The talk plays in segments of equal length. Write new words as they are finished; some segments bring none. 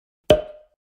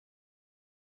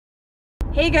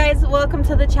Hey guys, welcome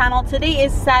to the channel. Today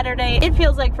is Saturday. It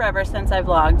feels like forever since I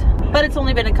vlogged, but it's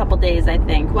only been a couple days, I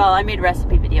think. Well, I made a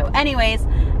recipe video. Anyways,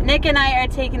 Nick and I are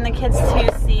taking the kids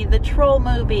to see the Troll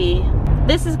movie.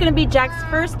 This is gonna be Jack's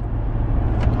first...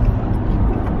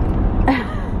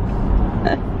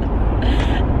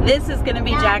 This is gonna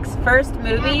be Jack's first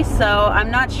movie, so I'm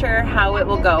not sure how it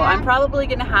will go. I'm probably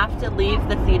gonna have to leave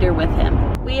the theater with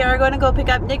him. We are going to go pick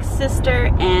up Nick's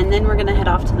sister, and then we're gonna head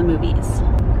off to the movies.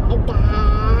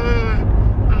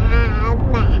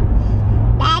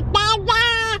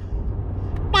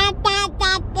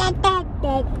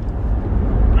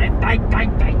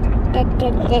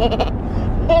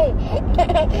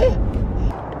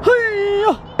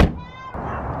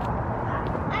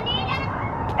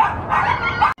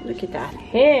 Look at that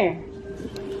hair.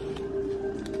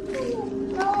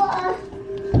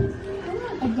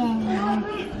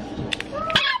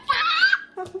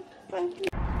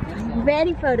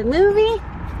 Ready for the movie?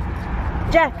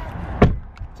 Jack.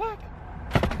 Jack.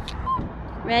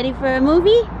 Ready for a movie?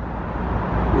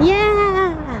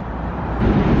 Yeah.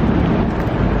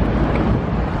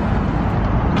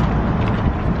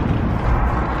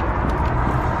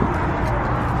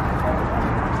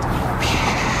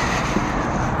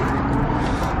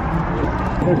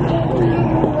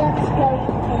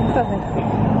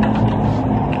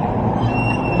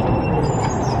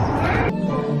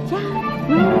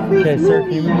 Okay, sir,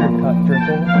 can you move your drink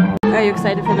over? Are you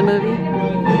excited for the movie?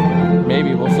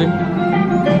 Maybe, we'll see.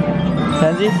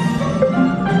 Kenzie?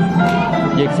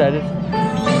 You excited?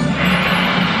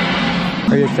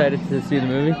 Are you excited to see the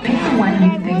movie? Pick the one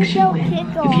you think should win.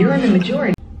 If you're in the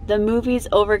majority. The movie's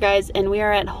over, guys, and we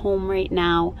are at home right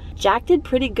now. Jack did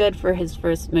pretty good for his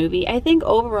first movie. I think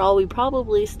overall we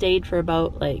probably stayed for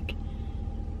about like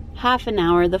half an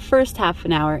hour, the first half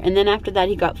an hour, and then after that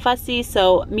he got fussy,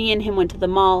 so me and him went to the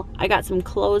mall. I got some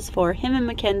clothes for him and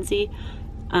Mackenzie.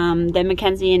 Then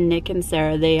Mackenzie and Nick and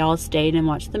Sarah, they all stayed and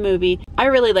watched the movie. I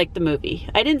really liked the movie.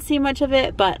 I didn't see much of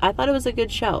it, but I thought it was a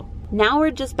good show. Now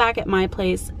we're just back at my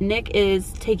place. Nick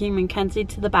is taking Mackenzie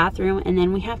to the bathroom, and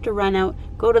then we have to run out,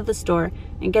 go to the store,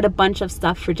 and get a bunch of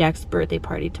stuff for Jack's birthday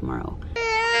party tomorrow.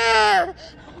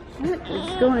 What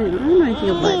is going on with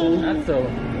you, buddy? That's so...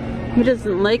 He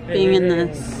doesn't like being in the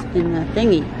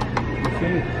thingy.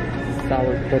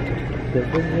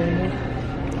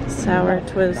 Sour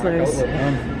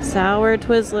Twizzlers. Sour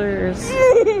Twizzlers.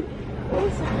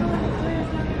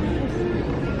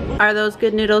 Are those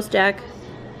good noodles, Jack?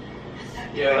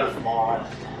 Yeah, come on.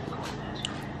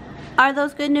 Are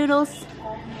those good noodles?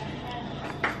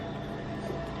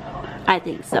 I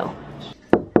think so.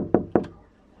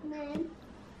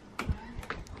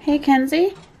 Hey,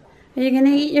 Kenzie. Are you gonna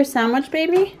eat your sandwich,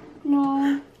 baby?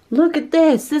 No. Look at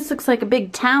this. This looks like a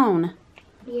big town.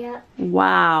 Yeah.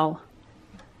 Wow.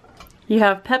 You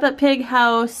have Peppa Pig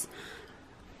house,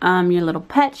 your little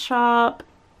pet shop.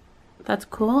 That's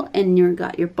cool. And you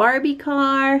got your Barbie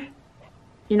car.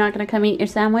 You're not gonna come eat your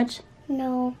sandwich?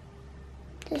 No.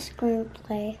 Just gonna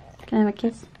play. Can I have a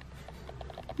kiss?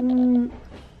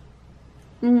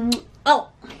 Oh!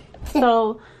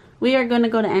 So, we are gonna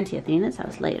go to Auntie Athena's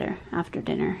house later, after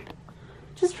dinner.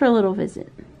 Just for a little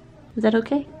visit. Is that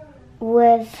okay?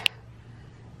 With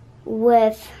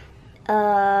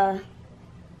the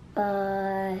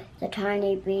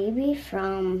tiny baby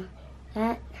from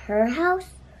her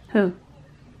house? Who?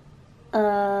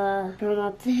 From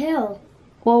up the hill.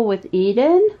 Well, with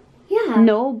Eden? Yeah.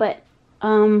 No, but,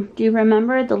 do you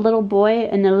remember the little boy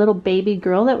and the little baby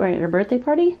girl that were at her birthday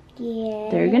party? Yeah.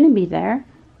 They're gonna be there.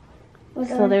 What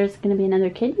So are- there's gonna be another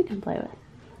kid you can play with.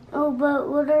 Oh, but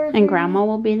what are And Grandma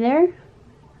will be there.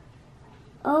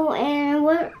 Oh, and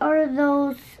what are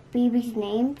those babies'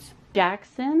 names?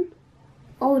 Jackson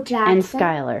Oh, Jackson. and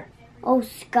Skylar. Oh,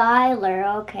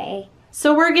 Skylar. Okay.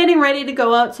 So we're getting ready to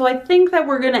go out. So I think that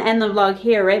we're gonna end the vlog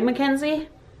here, right, Mackenzie?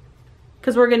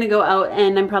 Because we're gonna go out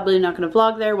and I'm probably not gonna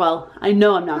vlog there. Well, I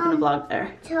know I'm not gonna vlog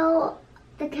there. Tell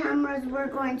the cameras we're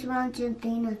going to Auntie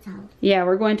Athena's house. Yeah,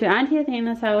 we're going to Auntie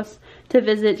Athena's house to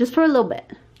visit just for a little bit.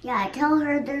 Yeah, tell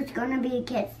her there's gonna be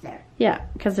kids there. Yeah,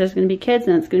 because there's gonna be kids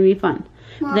and it's gonna be fun.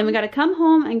 Mom, Then we gotta come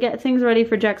home and get things ready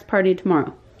for Jack's party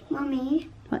tomorrow. Mommy,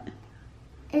 What?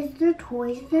 is there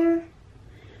toys there?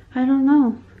 I don't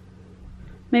know.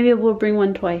 Maybe we'll bring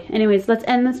one toy. Anyways, let's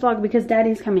end this vlog because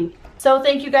Daddy's coming. So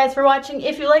thank you guys for watching.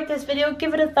 If you like this video,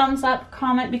 give it a thumbs up,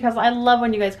 comment, because I love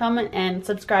when you guys comment, and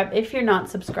subscribe if you're not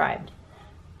subscribed.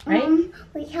 Right?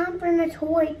 We can't bring a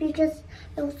toy because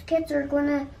those kids are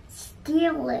gonna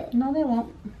steal it. No, they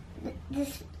won't.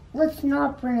 Let's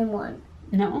not bring one.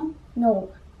 No? No.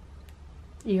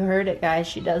 You heard it, guys.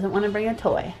 She doesn't want to bring a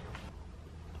toy.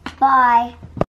 Bye.